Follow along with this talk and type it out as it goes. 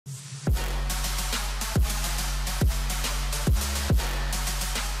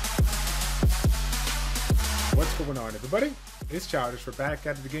What's going on, everybody? It's Childish. We're back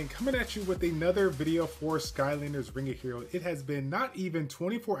at it again, coming at you with another video for Skylanders Ring of Heroes. It has been not even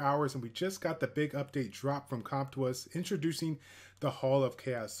 24 hours and we just got the big update drop from Comp to us introducing the Hall of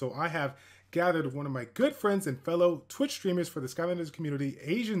Chaos. So I have gathered one of my good friends and fellow Twitch streamers for the Skylanders community,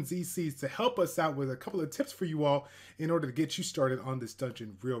 Aznzc, to help us out with a couple of tips for you all in order to get you started on this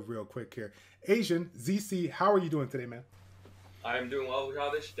dungeon real quick here. Aznzc, how are you doing today, man? I'm doing well,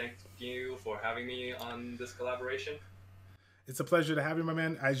 Childish. Thank you for having me on this collaboration. It's a pleasure to have you, my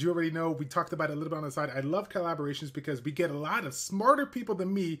man. As you already know, we talked about it a little bit on the side. I love collaborations because we get a lot of smarter people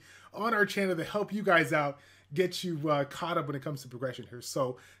than me on our channel to help you guys out, get you caught up when it comes to progression here.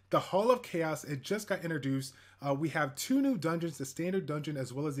 So the Hall of Chaos, it just got introduced. We have two new dungeons, the standard dungeon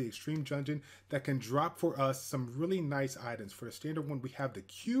as well as the extreme dungeon, that can drop for us some really nice items. For the standard one, we have the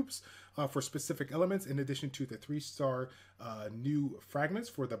cubes for specific elements, in addition to the 3-star new fragments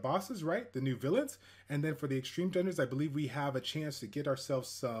for the bosses, right? The new villains. And then for the extreme dungeons, I believe we have a chance to get ourselves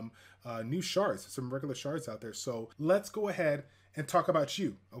some new shards, some regular shards out there. So let's go ahead and talk about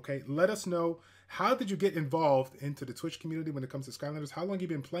you, okay? Let us know, how did you get involved into the Twitch community when it comes to Skylanders? How long have you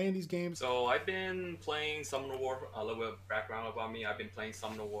been playing these games? So I've been playing Summoner War, a little bit of background about me. I've been playing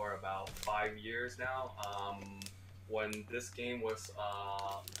Summoner War about 5 years now. When this game was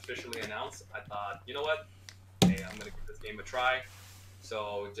officially announced, I thought, you know what? Hey, I'm gonna give this game a try.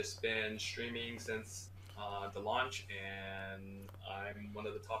 So just been streaming since the launch, and I'm one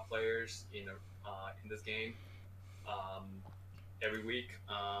of the top players in this game. Every week,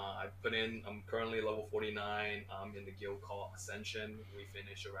 I'm currently level 49. I'm in the guild called Ascension. We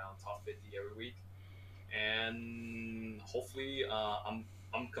finish around top 50 every week. And hopefully,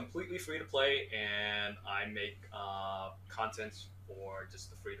 I'm completely free to play, and I make content for just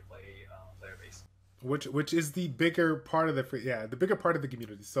the free to play player base. Which is the bigger part of the bigger part of the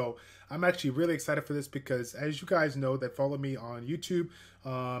community. So I'm actually really excited for this because, as you guys know that follow me on YouTube,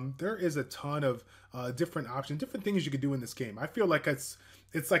 there is a ton of different options, different things you can do in this game. I feel like it's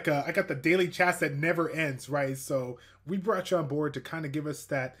like I got the daily chats that never ends, right? So we brought you on board to kind of give us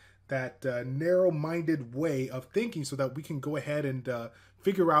that narrow-minded way of thinking so that we can go ahead and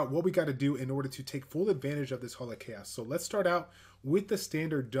figure out what we got to do in order to take full advantage of this Hall of Chaos. So let's start out with the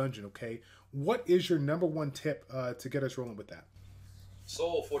standard dungeon, okay? What is your number one tip to get us rolling with that?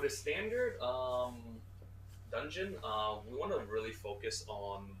 So for the standard dungeon, we want to really focus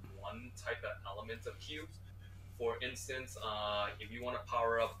on one type of element of cubes. For instance, if you want to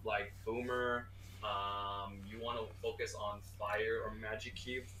power up like Boomer, you want to focus on fire or magic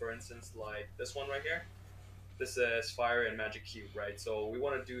cube. For instance, like this one right here. This is fire and magic cube, right? So we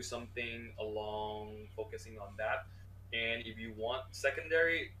want to do something along focusing on that. And if you want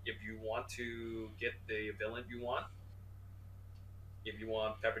secondary, if you want to get the villain you want, if you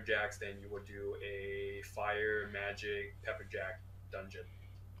want Pepper Jacks, then you would do a fire, magic, Pepper Jack dungeon.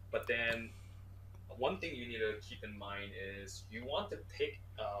 But then one thing you need to keep in mind is you want to pick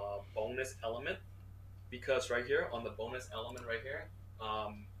a bonus element, because right here on the bonus element right here,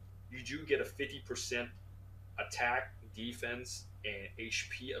 you do get a 50% attack, defense, and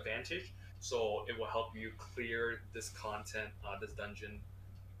HP advantage. So it will help you clear this content, this dungeon,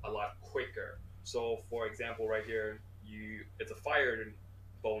 a lot quicker. So for example, right here, it's a fire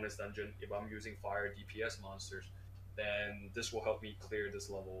bonus dungeon. If I'm using fire DPS monsters, then this will help me clear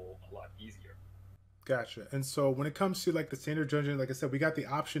this level a lot easier. Gotcha. And so when it comes to like the standard dungeon, like I said, we got the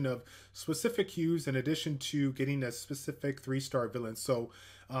option of specific cues in addition to getting a specific 3-star villain. So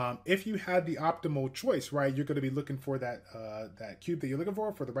if you had the optimal choice, right, you're going to be looking for that cube that you're looking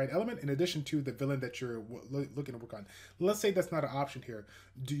for the right element, in addition to the villain that you're looking to work on. Let's say that's not an option here.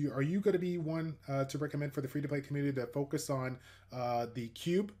 Are you going to be one to recommend for the free-to-play community to focus on the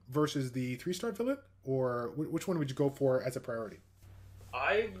cube versus the 3-star villain, or which one would you go for as a priority?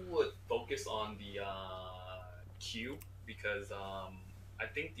 I would focus on the cube because I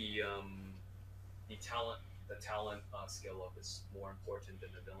think the talent skill up is more important than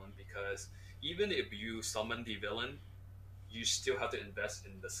the villain, because even if you summon the villain, you still have to invest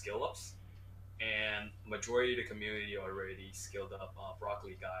in the skill ups, and majority of the community already skilled up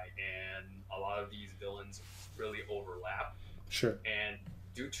Broccoli Guy, and a lot of these villains really overlap. Sure. And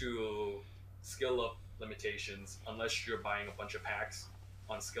due to skill up limitations, unless you're buying a bunch of packs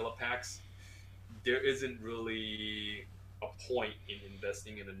on skill up packs, there isn't really a point in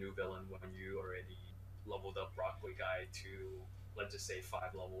investing in a new villain when you already leveled up Broccoli Guy to, let's just say,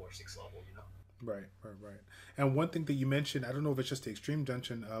 5 level or 6 level, you know? Right. And one thing that you mentioned, I don't know if it's just the extreme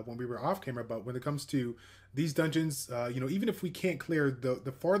dungeon when we were off camera, but when it comes to these dungeons, even if we can't clear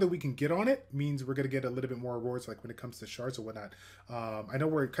the farther we can get on it, means we're gonna get a little bit more rewards, like when it comes to shards or whatnot. I know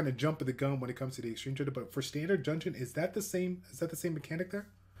we're kind of jumping the gun when it comes to the extreme dungeon, but for standard dungeon, is that the same? Is that the same mechanic there?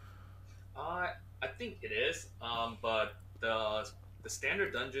 I think it is, but the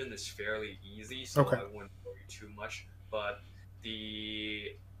standard dungeon is fairly easy, so Okay. I wouldn't worry too much. But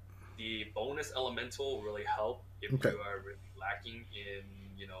the the bonus elemental really help if Okay. you are really lacking in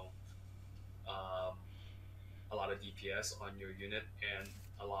um, a lot of DPS on your unit and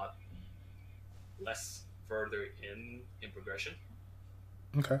a lot less further in progression.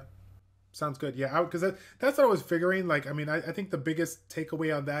 Okay. Sounds good. Yeah, because that's what I was figuring. Like, I mean, I think the biggest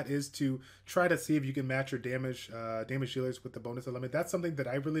takeaway on that is to try to see if you can match your damage dealers with the bonus element. That's something that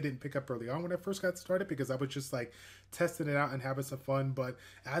I really didn't pick up early on when I first got started because I was just like testing it out and having some fun. But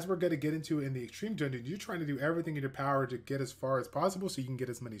as we're going to get into in the extreme dungeon, you're trying to do everything in your power to get as far as possible so you can get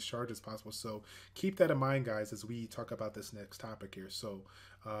as many shards as possible. So keep that in mind, guys, as we talk about this next topic here. So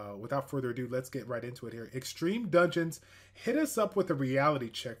without further ado, let's get right into it here. Extreme Dungeons, hit us up with a reality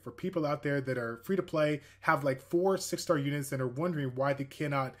check for people out there that are free to play, have like 4 6-star units, and are wondering why they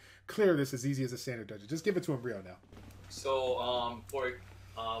cannot clear this as easy as a standard dungeon. Just give it to them real now. So for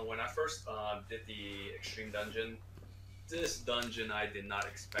when I first did the extreme dungeon, this dungeon I did not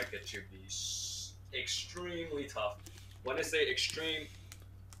expect it to be extremely tough. When I say extreme,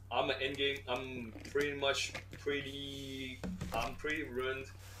 I'm an end game. I'm pretty much I'm pretty ruined.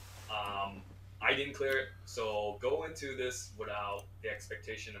 I didn't clear it, so go into this without the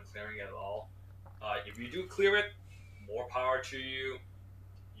expectation of clearing it at all. If you do clear it, more power to you.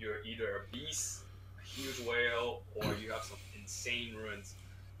 You're either a beast, a huge whale, or you have some insane ruins.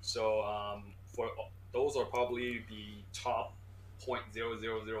 So for those are probably the top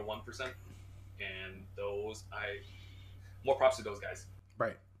 0.0001%, and those I more props to those guys.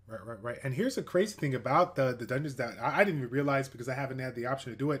 Right. Right. And here's the crazy thing about the dungeons that I didn't even realize because I haven't had the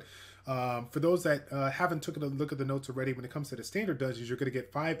option to do it. For those that haven't taken a look at the notes already, when it comes to the standard dungeons, you're going to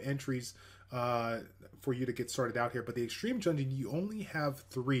get 5 entries for you to get started out here. But the extreme dungeon, you only have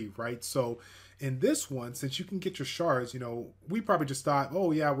 3, right? So in this one, since you can get your shards, we probably just thought,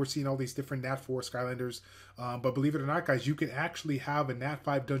 oh yeah, we're seeing all these different Nat 4 Skylanders. But believe it or not, guys, you can actually have a Nat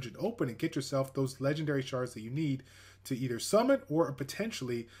 5 dungeon open and get yourself those legendary shards that you need to either summon or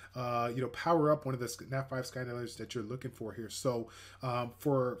potentially, power up one of the Nat 5 Skylanders that you're looking for here. So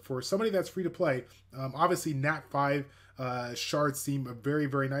for somebody that's free to play, obviously Nat 5 shards seem very,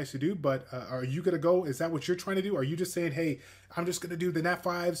 very nice to do, but are you going to go? Is that what you're trying to do? Are you just saying, hey, I'm just going to do the Nat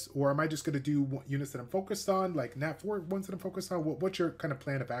 5s, or am I just going to do units that I'm focused on, like Nat 4 ones that I'm focused on? What's your kind of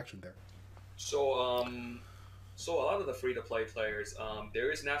plan of action there? So so a lot of the free to play players,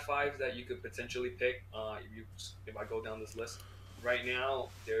 there is Nat 5s that you could potentially pick. If I go down this list right now,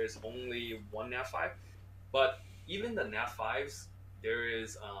 there is only one Nat 5, but even the Nat 5s, there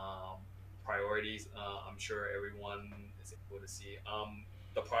is priorities. I'm sure everyone is able to see.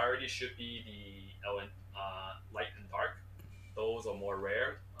 The priority should be the light and dark. Those are more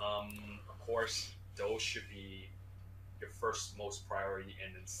rare. Of course, those should be your first most priority,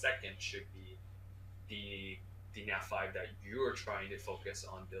 and then second should be the Nat 5 that you're trying to focus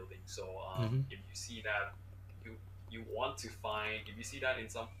on building. So if you see that you want to find, if you see that in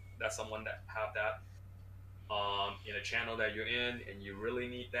someone that have that in a channel that you're in and you really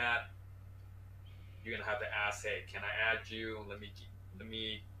need that, you're gonna have to ask, hey, can I add you? Let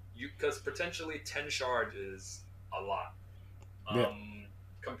me you, because potentially 10 shards is a lot. Yeah.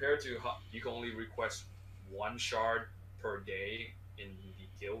 Compared to how you can only request 1 shard per day in the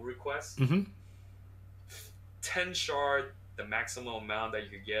guild request. 10 shard, the maximum amount that you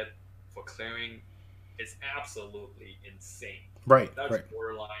could get for clearing, is absolutely insane. Right. That's Right.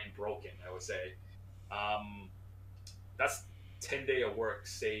 borderline broken, I would say. That's 10 day of work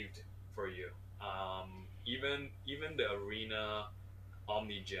saved for you. Even the arena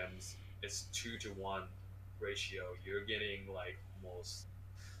omni gems is 2-to-1 ratio. You're getting like almost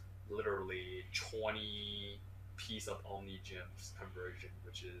literally 20 piece of omni gems conversion,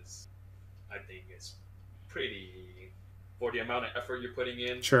 which is, I think, is pretty for the amount of effort you're putting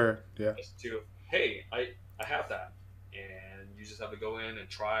in. Sure. Yeah. Just to, hey, I have that, and you just have to go in and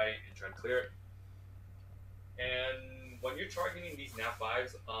try to clear it. And when you're targeting these Nat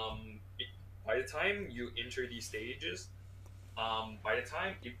 5s, by the time you enter these stages, by the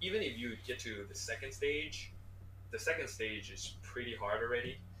time, even if you get to the second stage is pretty hard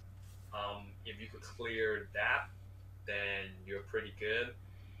already. If you could clear that, then you're pretty good.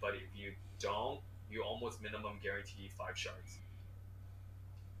 But if you don't, you almost minimum guarantee 5 shards.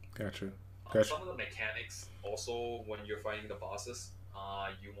 Gotcha. Gotcha. Some of the mechanics also when you're fighting the bosses,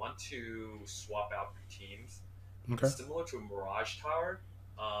 you want to swap out your teams. Okay. It's similar to Mirage Tower,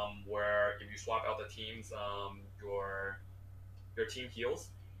 where if you swap out the teams, your team heals.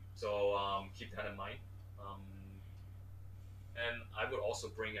 So keep that in mind. Um, and I would also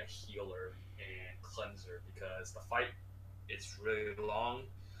bring a healer and cleanser because the fight is really long.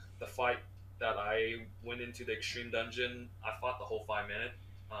 The fight that I went into the extreme dungeon, I fought the whole 5 minute.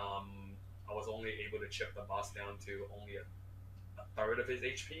 I was only able to chip the boss down to only a third of his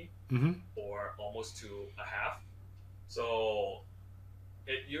HP, Mm-hmm. or almost to a half. So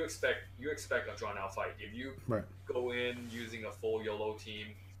you expect a drawn out fight. If you Right. go in using a full YOLO team,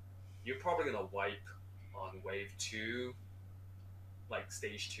 you're probably gonna wipe on wave 2, like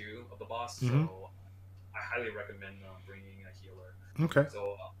stage 2 of the boss. Mm-hmm. So I highly recommend bringing a healer. Okay.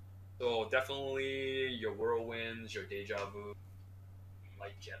 So definitely your whirlwinds, your deja vu,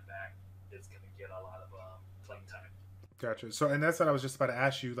 like jetpack is gonna get a lot of playing time. Gotcha. So, and that's what I was just about to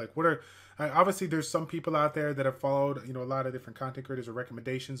ask you. Like, what are obviously there's some people out there that have followed, a lot of different content creators or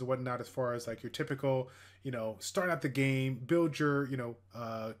recommendations and whatnot as far as like your typical, start out the game, build your,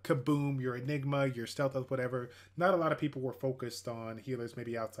 kaboom, your enigma, your stealth, whatever. Not a lot of people were focused on healers,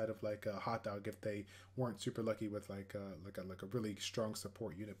 maybe outside of like a hot dog if they weren't super lucky with like a really strong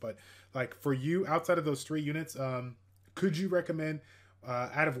support unit. But like for you, outside of those 3 units, could you recommend?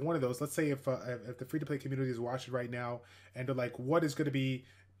 Out of one of those, let's say if the free to play community is watching right now and they're like, what is going to be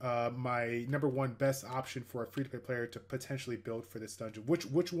my number one best option for a free to play player to potentially build for this dungeon?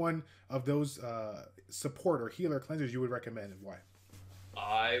 Which one of those support or healer cleansers you would recommend and why?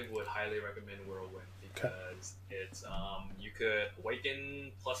 I would highly recommend Whirlwind because it's you could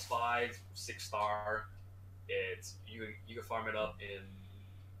awaken +5 6-star. It's you can farm it up in,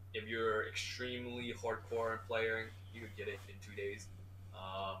 if you're extremely hardcore player, you could get it in 2 days.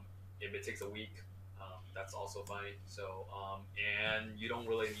 If it takes a week, that's also fine. So, and you don't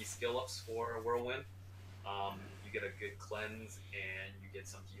really need skill ups for Whirlwind. You get a good cleanse and you get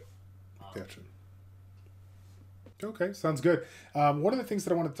some heal. Gotcha. Okay, sounds good. One of the things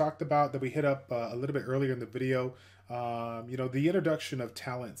that I want to talk about that we hit up a little bit earlier in the video, the introduction of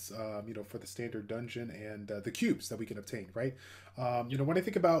talents, for the standard dungeon and the cubes that we can obtain, right? When I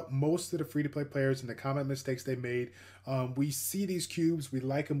think about most of the free-to-play players and the common mistakes they made, we see these cubes, we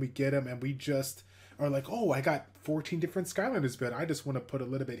like them, we get them, and we just are like, oh, I got 14 different Skylanders, but I just want to put a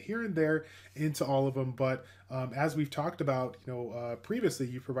little bit here and there into all of them. But as we've talked about, previously,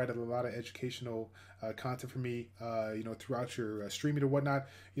 you provided a lot of educational content for me, throughout your streaming and whatnot.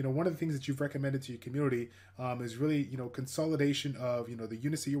 One of the things that you've recommended to your community is really, consolidation of, the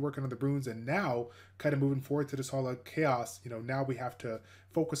units that you're working on the runes, and now kind of moving forward to this Hall of Chaos. Now we have to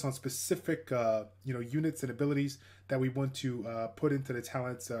focus on specific, units and abilities that we want to put into the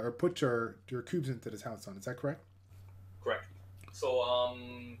talents or put your cubes into the talents on. Is that correct? Correct. So,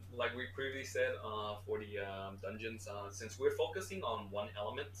 like we previously said, for the dungeons, since we're focusing on one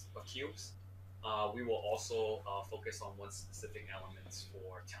element of cubes, we will also focus on one specific element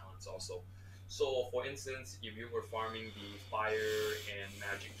for talents also. So, for instance, if you were farming the fire and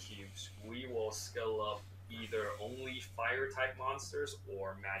magic cubes, we will scale up either only fire type monsters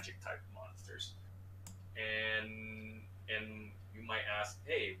or magic type monsters. And you might ask,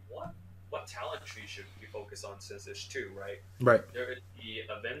 hey, what talent tree should we focus on since there's 2, right? Right. There is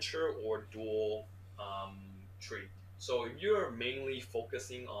the adventure or dual tree. So if you're mainly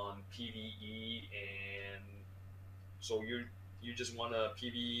focusing on PvE, and so you just want to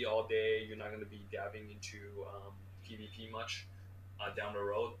PvE all day, you're not going to be dabbing into PvP much down the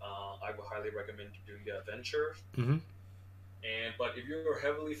road, I would highly recommend doing the adventure. Mm-hmm. But if you're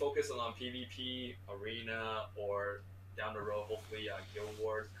heavily focused on PvP, arena, or down the road, hopefully Guild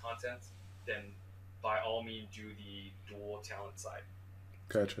Wars content, then by all means do the dual talent side.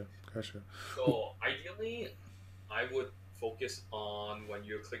 Gotcha. So ideally, I would focus on, when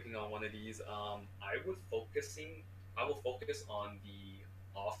you're clicking on one of these, I will focus on the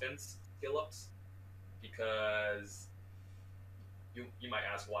offense skill ups, because you might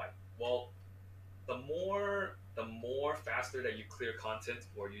ask why. Well, the more faster that you clear content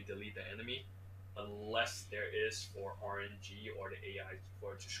or you delete the enemy, the less there is for RNG or the AI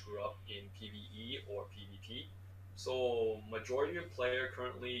for it to screw up in PvE or PvP. So majority of player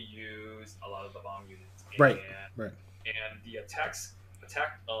currently use a lot of the bomb units. Right. And the attack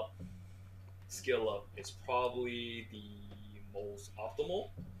up, skill up is probably the most optimal,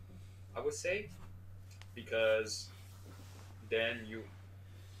 I would say, because then you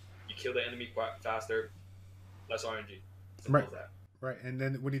kill the enemy quite faster, less RNG. Simple as that. Right. And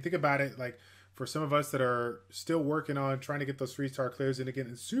then when you think about it, like for some of us that are still working on trying to get those 3-star clears, and again,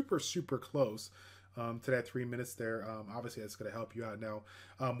 it's super, super close to that 3 minutes there. Obviously, that's going to help you out. Now,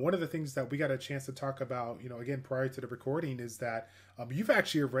 one of the things that we got a chance to talk about, again, prior to the recording is that you've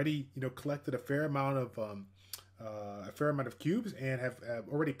actually already, collected a fair amount of cubes and have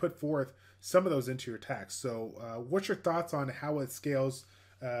already put forth some of those into your attacks. So, what's your thoughts on how it scales,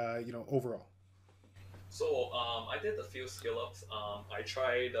 overall? So I did a few skill ups. I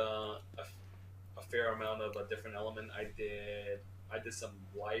tried a fair amount of a different element. I did some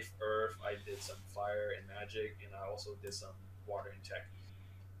life, earth. I did some fire and magic, and I also did some water and tech.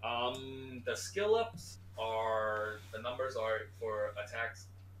 The skill ups are the numbers are for attacks.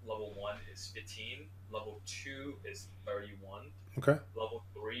 Level 1 is 15. Level 2 is 31. Okay. Level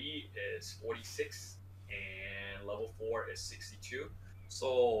 3 is 46, and level 4 is 62.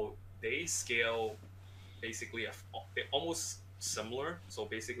 So they scale basically almost similar. So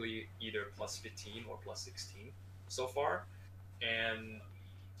basically either plus 15 or plus 16 so far, and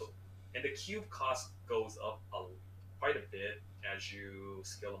so and the cube cost goes up quite a bit as you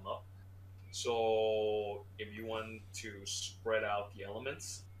scale them up. So if you want to spread out the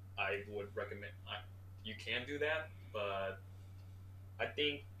elements, I would recommend you can do that, but I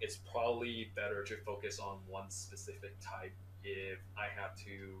think it's probably better to focus on one specific type if I have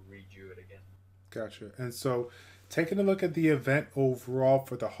to redo it again. Gotcha. And so, taking a look at the event overall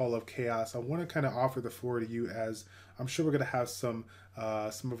for the Hall of Chaos, I want to kind of offer the floor to you, as I'm sure we're going to have some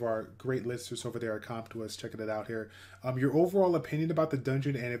of our great listeners over there at Comp to us checking it out here. Your overall opinion about the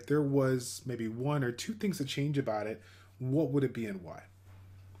dungeon, and if there was maybe one or two things to change about it, what would it be and why?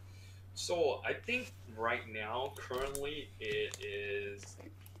 So I think right now, currently, it is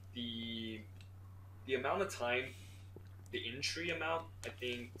the the amount of time, the entry amount. I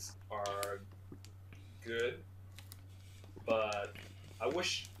think are good, but I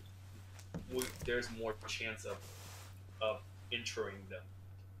wish there's more chance of entering them,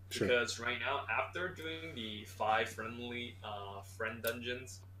 Sure. because right now, after doing the five friend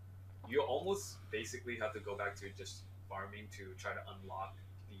dungeons, you almost basically have to go back to just farming to try to unlock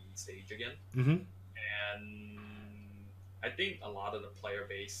the stage again. Mm-hmm. And I think a lot of the player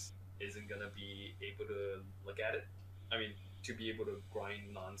base isn't gonna be able to look at it. I mean, to be able to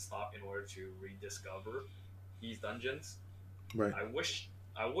grind nonstop in order to rediscover these dungeons. Right. I wish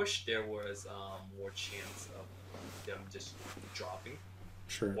there was more chance of them just dropping,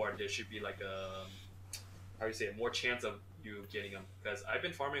 Sure. or there should be like a, how do you say it, more chance of you getting them. Because I've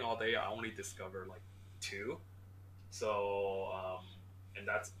been farming all day, I only discovered like two, so and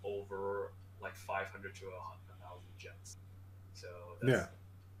that's over like 500 to 1,000 gems. So Yeah. that's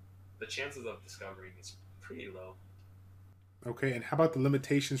the chances of discovering is pretty low. Okay. And how about the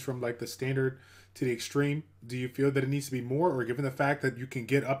limitations from like the standard to the extreme? Do you feel that it needs to be more, or given the fact that you can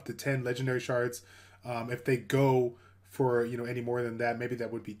get up to 10 legendary shards, if they go for any more than that, maybe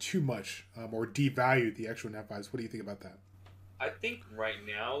that would be too much, or devalue the actual net buys? What do you think about that? I think right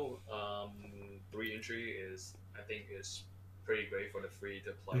now, three entry is, I think, is pretty great for the free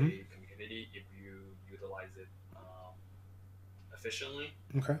to Hmm. play community if you utilize it efficiently.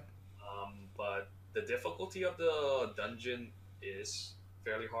 Okay. But the difficulty of the dungeon is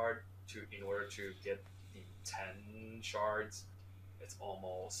fairly hard to in order to get the 10 shards. It's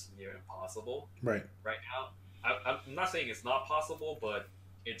almost near impossible Right. right now. I'm not saying it's not possible, but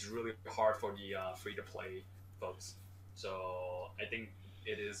it's really hard for the free to play folks. So I think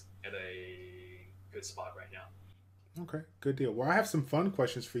it is at a good spot right now. Okay, good deal. Well, I have some fun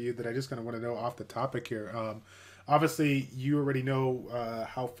questions for you that I just kind of want to know off the topic here. Obviously, you already know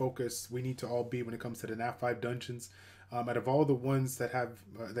how focused we need to all be when it comes to the Nat 5 dungeons. Out of all the ones that have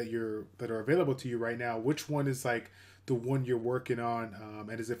that are available to you right now, which one is like the one you're working on?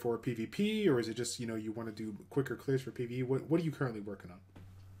 And is it for PvP, or is it just you want to do quicker clears for PvE? What are you currently working on?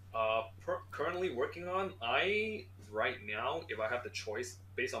 Currently working on, I right now, if I have the choice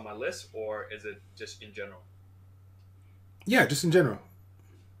based on my list, or is it just in general? Yeah, just in general.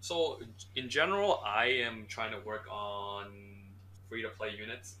 So in general, I am trying to work on free to play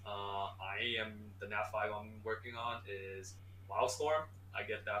units. I am the Nat 5 I'm working on is Wildstorm. I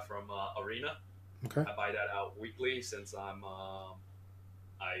get that from Arena. Okay. I buy that out weekly since I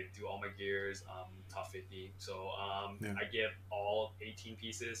do all my gears. Top 50, so Yeah. I get all 18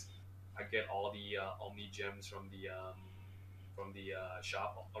 pieces. I get all the Omni gems from the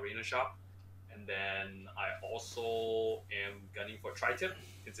shop, Arena shop, and then I also am gunning for Tri-Tip.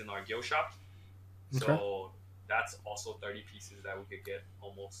 It's in our guild shop, Okay. so that's also 30 pieces that we could get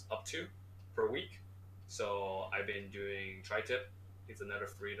almost up to per week. So I've been doing Tri-Tip. It's another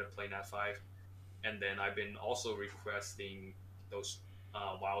free to play Nat 5, and then I've been also requesting those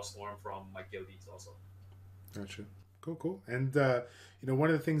Wildstorm from my guildies also. Gotcha. Cool, cool. And one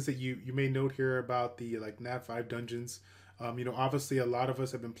of the things that you may note here about the like Nat 5 dungeons, obviously a lot of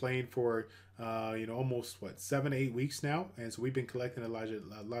us have been playing for almost what 7 8 weeks now, and so we've been collecting a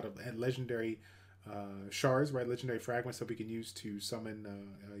lot of legendary shards, right? Legendary fragments that we can use to summon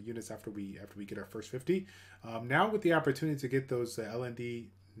units after we get our first 50. Now with the opportunity to get those LND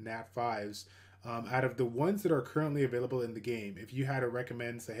Nat 5s, out of the ones that are currently available in the game, if you had to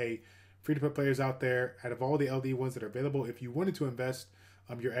recommend, say, hey, free to play players out there, out of all the LD ones that are available, if you wanted to invest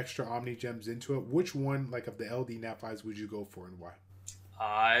your extra Omni gems into it, which one, like of the LD Nat 5s, would you go for and why?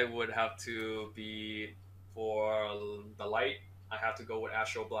 I would have to be for the light. I have to go with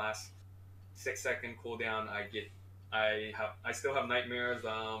Astro Blast. 6 second cooldown. I still have nightmares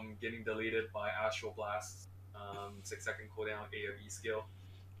getting deleted by Astral Blast. 6 second cooldown AoE skill.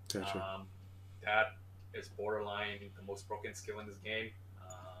 Gotcha. That is borderline the most broken skill in this game.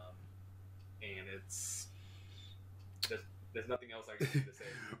 And there's nothing else I can do to say.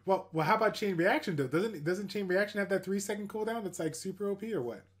 well, how about chain reaction though? Doesn't chain reaction have that 3 second cooldown that's like super OP or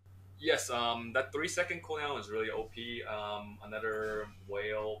what? Yes, that 3 second cooldown is really OP. Another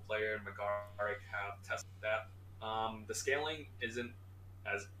whale player, Megaric, have tested that. The scaling isn't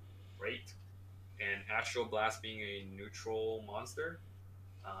as great, and Astral Blast being a neutral monster,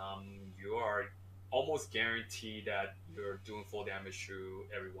 you are almost guaranteed that you're doing full damage to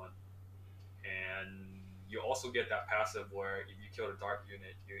everyone. And you also get that passive where if you kill a dark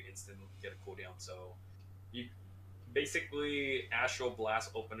unit, you instantly get a cooldown. So you basically Astral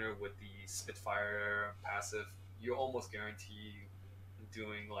Blast opener with the Spitfire passive, you almost guarantee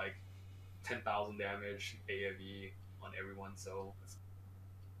doing like 10,000 damage AoE on everyone. So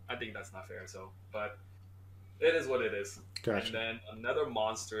I think that's not fair. So, but it is what it is. Gotcha. And then another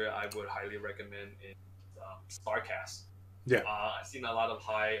monster I would highly recommend is Starcast. Yeah. I've seen a lot of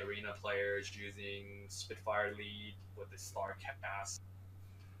high arena players using Spitfire lead with the Starcast.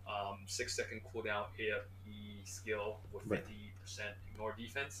 6 second cooldown AFE skill with 50% ignore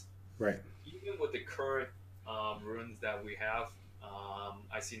defense. Right. Even with the current runes that we have,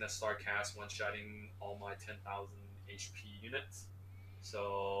 I've seen a Starcast one-shotting all my 10,000 HP units.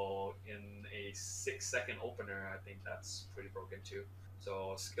 So in a 6 second opener, I think that's pretty broken too.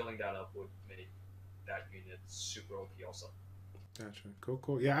 So skilling that up would make that unit super OP also. Gotcha. Cool,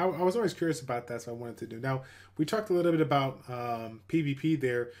 cool. Yeah, I was always curious about that, so I wanted to do. Now, we talked a little bit about PvP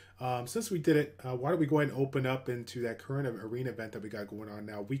there. Since we did it, why don't we go ahead and open up into that current arena event that we got going on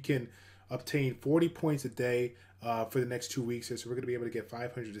now? We can obtain 40 points a day for the next 2 weeks here, so we're going to be able to get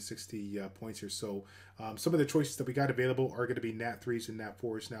 560 points here. So some of the choices that we got available are going to be Nat 3s and Nat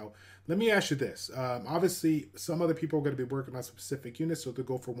 4s. Now, let me ask you this. Obviously, some other people are going to be working on specific units, so they'll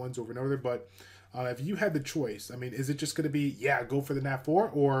go for ones over another, but if you had the choice, I mean, is it just going to be, go for the Nat 4?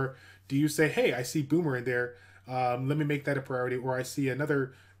 Or do you say, hey, I see Boomer in there, let me make that a priority, or I see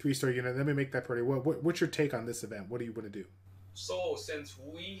another 3-star unit, let me make that priority? What's your take on this event? What do you want to do? So since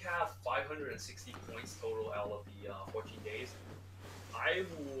we have 560 points total out of the 14 days,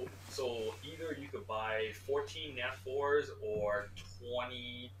 so either you could buy 14 Nat 4s or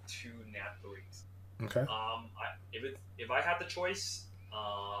 22 Nat 3s. Okay. If I had the choice,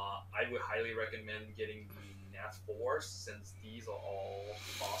 I would highly recommend getting the Nat 4s since these are all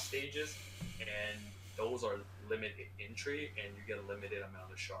boss stages and those are limited entry and you get a limited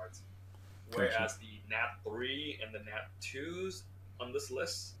amount of shards. Whereas the Nat 3 and the Nat 2s on this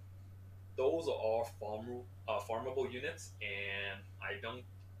list, those are all farmable units, and I don't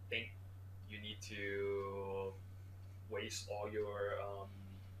think you need to waste all your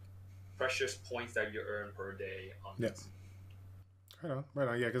precious points that you earn per day on this. Right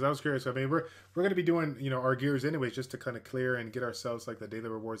on. Yeah, because I was curious. I mean, we're going to be doing our gears anyways, just to kind of clear and get ourselves like the daily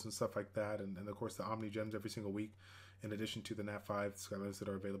rewards and stuff like that, and of course the Omni gems every single week, in addition to the Nat 5 Skylanders that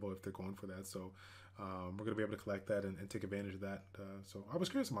are available if they're going for that. So we're going to be able to collect that and take advantage of that. So I was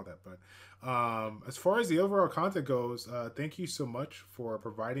curious about that. But as far as the overall content goes, thank you so much for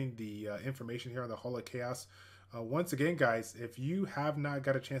providing the information here on the Hall of Chaos. Once again, guys, if you have not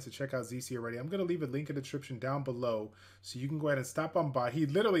got a chance to check out ZC already, I'm going to leave a link in the description down below so you can go ahead and stop on by. He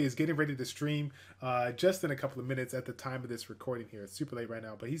literally is getting ready to stream just in a couple of minutes at the time of this recording here. It's super late right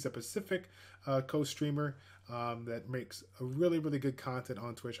now, but he's a Pacific Coast streamer that makes a really, really good content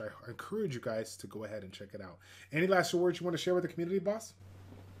on Twitch. I encourage you guys to go ahead and check it out. Any last words you want to share with the community, boss?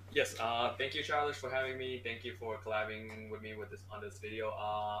 Yes, thank you, Childish, for having me. Thank you for collabing with me on this video.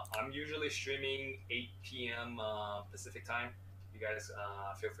 I'm usually streaming 8 p.m. Pacific time. You guys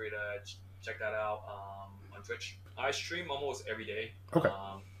feel free to check that out on Twitch. I stream almost every day. Okay.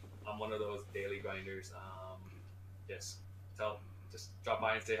 I'm one of those daily grinders. Yes, just drop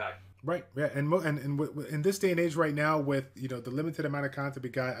by and say hi. Right, yeah, and in this day and age right now, with the limited amount of content we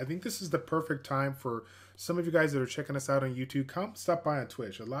got, I think this is the perfect time for some of you guys that are checking us out on YouTube. Come stop by on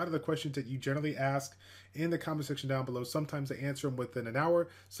Twitch. A lot of the questions that you generally ask in the comment section down below, sometimes I answer them within an hour,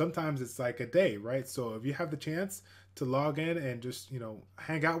 sometimes it's like a day, right? So if you have the chance to log in and just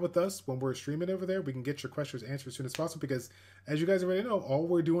hang out with us when we're streaming over there, we can get your questions answered as soon as possible, because as you guys already know, all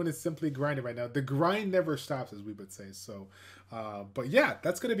we're doing is simply grinding right now. The grind never stops, as we would say. So but yeah,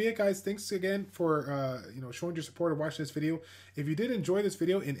 that's gonna be it, guys. Thanks again for showing your support and watching this video. If you did enjoy this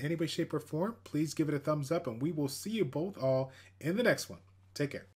video in any way, shape, or form, please give it a thumbs up, and we will see you both all in the next one. Take care.